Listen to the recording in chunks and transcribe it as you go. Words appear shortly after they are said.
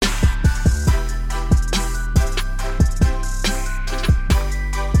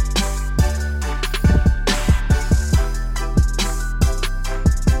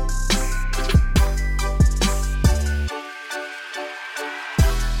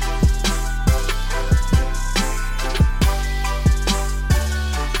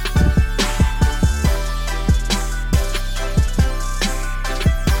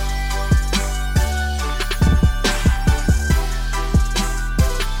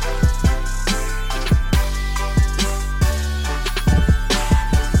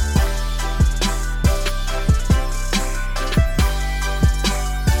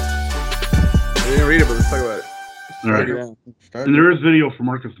started. And there is video for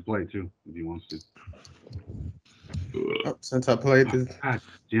Marcus to play too, if he wants to. Oh, since I played this. God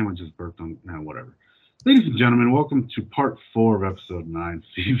damn, I just burped on. Nah, whatever. Ladies and gentlemen, welcome to part 4 of episode 9,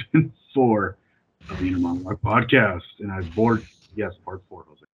 season 4 of the Inner Monologue podcast. And I was bored. Yes, part 4.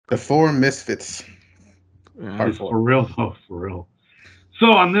 The 4 Misfits. Part 4. For real, though. For real.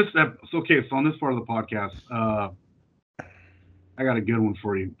 So on this, so on this part of the podcast, I got a good one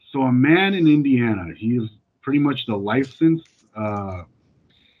for you. So a man in Indiana, he is pretty much the licensed,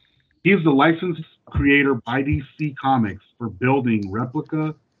 he is the licensed creator by DC Comics for building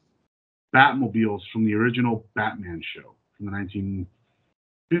replica Batmobiles from the original Batman show from the 1950s,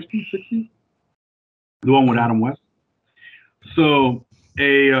 60s, the one with Adam West. So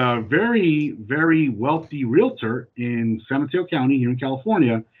a very, very wealthy realtor in San Mateo County here in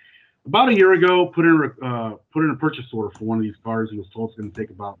California, about a year ago, put in a purchase order for one of these cars. He was told it's going to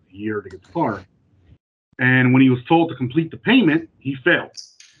take about a year to get the car. And when he was told to complete the payment, he failed.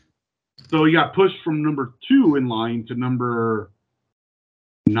 So he got pushed from number 2 in line to number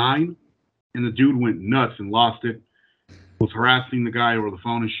 9. And the dude went nuts and lost it. Was harassing the guy over the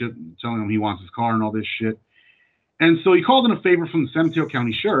phone and shit, and telling him he wants his car and all this shit. And so he called in a favor from the San Mateo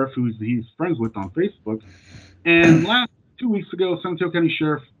County Sheriff, who he's friends with on Facebook. And last 2 weeks ago, San Mateo County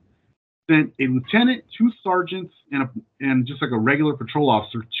Sheriff sent a lieutenant, 2 sergeants, and just like a regular patrol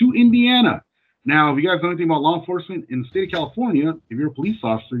officer to Indiana. Now, if you guys know anything about law enforcement in the state of California, if you're a police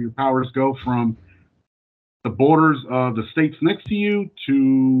officer, your powers go from the borders of the states next to you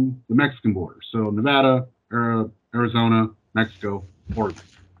to the Mexican border. So Nevada, Arizona, Mexico, Oregon.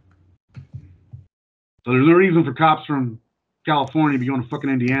 So there's no reason for cops from California to be going to fucking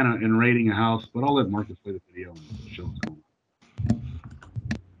Indiana and raiding a house, but I'll let Marcus play the video and show what's going on.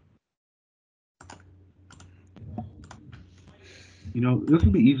 You know, this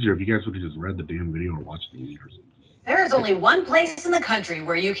would be easier if you guys would have just read the damn video or watched the video or something. There is only one place in the country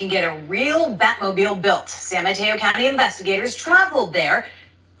where you can get a real Batmobile built. San Mateo County investigators traveled there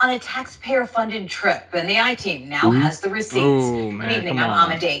on a taxpayer-funded trip, and the I-Team now has the receipts. Good evening,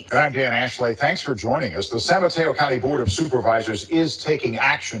 I'm Amade. And I'm Dan Ashley. Thanks for joining us. The San Mateo County Board of Supervisors is taking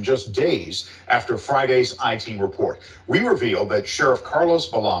action just days after Friday's I-Team report. We revealed that Sheriff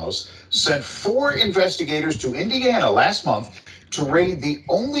Carlos Bolanos sent 4 investigators to Indiana last month to raid the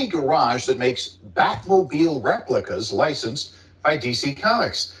only garage that makes Batmobile replicas licensed by DC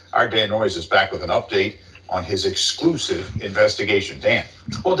Comics. Our Dan Noyes is back with an update on his exclusive investigation. Dan.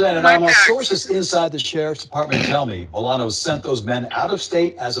 Well, Dan, anonymous sources inside the sheriff's department tell me Bolanos sent those men out of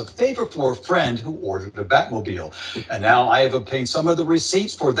state as a favor for a friend who ordered a Batmobile. And now I have obtained some of the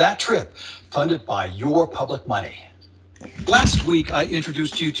receipts for that trip, funded by your public money. Last week, I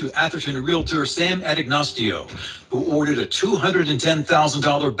introduced you to Atherton realtor Sam Adignostio, who ordered a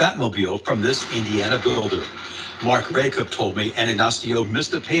 $210,000 Batmobile from this Indiana builder. Mark Raycup told me Adignostio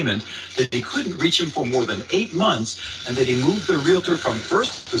missed a payment, that he couldn't reach him for more than 8 months, and that he moved the realtor from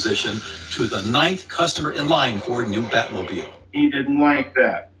first position to the 9th customer in line for a new Batmobile. He didn't like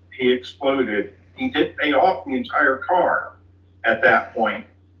that. He exploded. He did pay off the entire car at that point.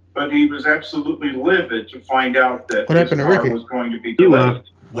 But he was absolutely livid to find out that his car was going to be delayed.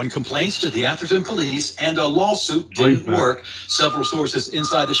 When complaints to the Atherton police and a lawsuit didn't work, several sources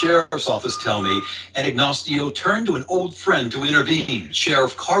inside the sheriff's office tell me Adignostio turned to an old friend to intervene,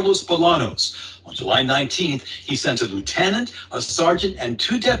 Sheriff Carlos Bolanos. On July 19th, he sent a lieutenant, a sergeant, and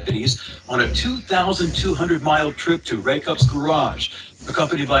 2 deputies on a 2,200-mile trip to Raycup's garage,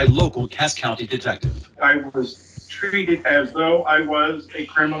 accompanied by a local Cass County detective. I was treated as though I was a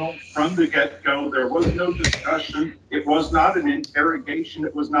criminal from the get-go. There was no discussion. It was not an interrogation.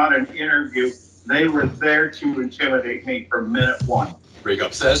 It was not an interview. They were there to intimidate me from minute 1.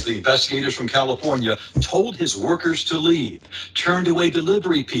 Raycup says the investigators from California told his workers to leave, turned away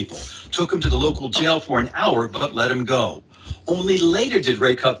delivery people, took him to the local jail for an hour, but let him go. Only later did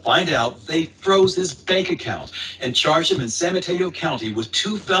Raycup find out they froze his bank account and charged him in San Mateo County with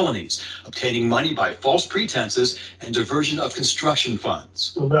 2 felonies, obtaining money by false pretenses and diversion of construction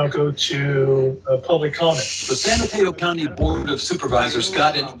funds. We'll now go to public comment. The San Mateo County Board of Supervisors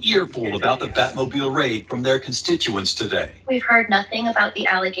got an earful about the Batmobile raid from their constituents today. We've heard nothing about the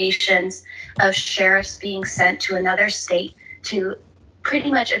allegations of sheriffs being sent to another state to pretty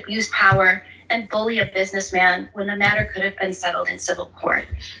much abuse power and bully a businessman when the matter could have been settled in civil court.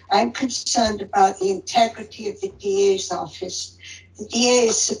 I'm concerned about the integrity of the DA's office. The DA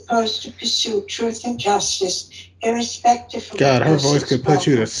is supposed to pursue truth and justice, irrespective of... God, her voice could put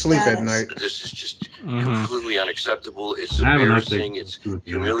you to sleep at night. This is just completely unacceptable. It's embarrassing. It's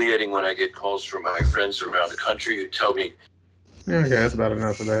humiliating when I get calls from my friends around the country who tell me Yeah, that's about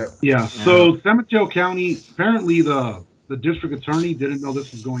enough of that. Yeah. So San Mateo County, apparently the district attorney didn't know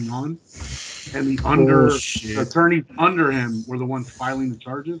this was going on, and the attorneys under him were the ones filing the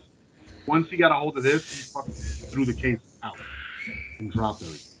charges. Once he got a hold of this, he fucking threw the case out and dropped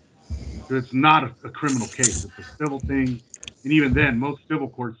everything. So it's not a criminal case; it's a civil thing. And even then, most civil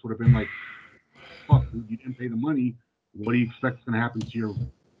courts would have been like, "Fuck, dude, you didn't pay the money. What do you expect is going to happen to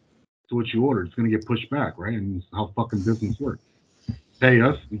what you ordered? It's going to get pushed back, right?" And it's how fucking business works. Pay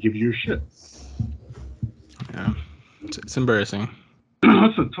us, we give you your shit. Yeah, it's embarrassing.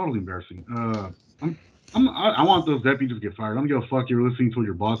 That's totally embarrassing. I want those deputies to get fired. I don't give a fuck. You're listening to what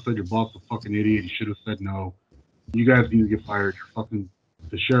your boss said. Your boss is a fucking idiot. You should have said no. You guys need to get fired.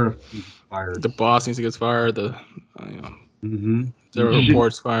 The sheriff needs to get fired. The boss needs to get fired. The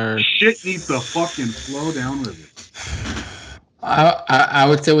report's fired. Shit needs to fucking slow down with it. I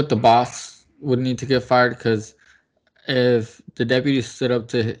would say with the boss would need to get fired, because if the deputies stood up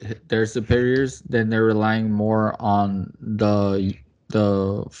to their superiors, then they're relying more on the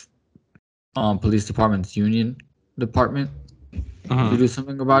police department's union department to do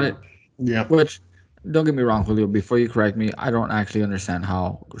something about it. Yeah. Which, don't get me wrong, Julio, before you correct me, I don't actually understand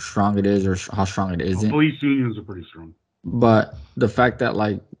how strong it is or how strong it isn't. Police unions are pretty strong. But the fact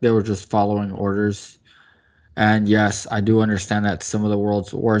that they were just following orders, and yes, I do understand that some of the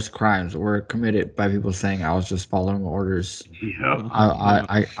world's worst crimes were committed by people saying I was just following orders. Yeah.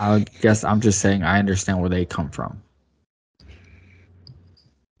 I guess I'm just saying I understand where they come from.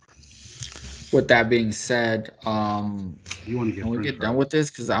 With that being said, you want to can we get done with this?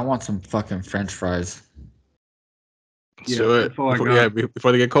 Because I want some fucking French fries. Let's do it.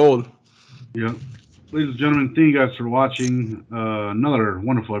 Before they get cold. Yeah. Ladies and gentlemen, thank you guys for watching another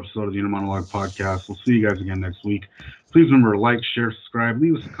wonderful episode of the Inner Monologue Podcast. We'll see you guys again next week. Please remember to like, share, subscribe,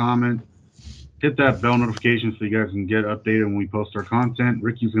 leave us a comment, hit that bell notification so you guys can get updated when we post our content.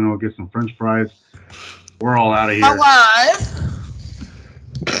 Ricky's going to go get some French fries. We're all out of here. Alive.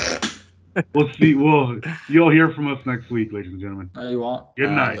 We'll see. You'll hear from us next week, ladies and gentlemen. No, you won't.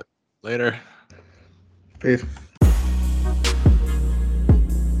 Good night. Later. Peace.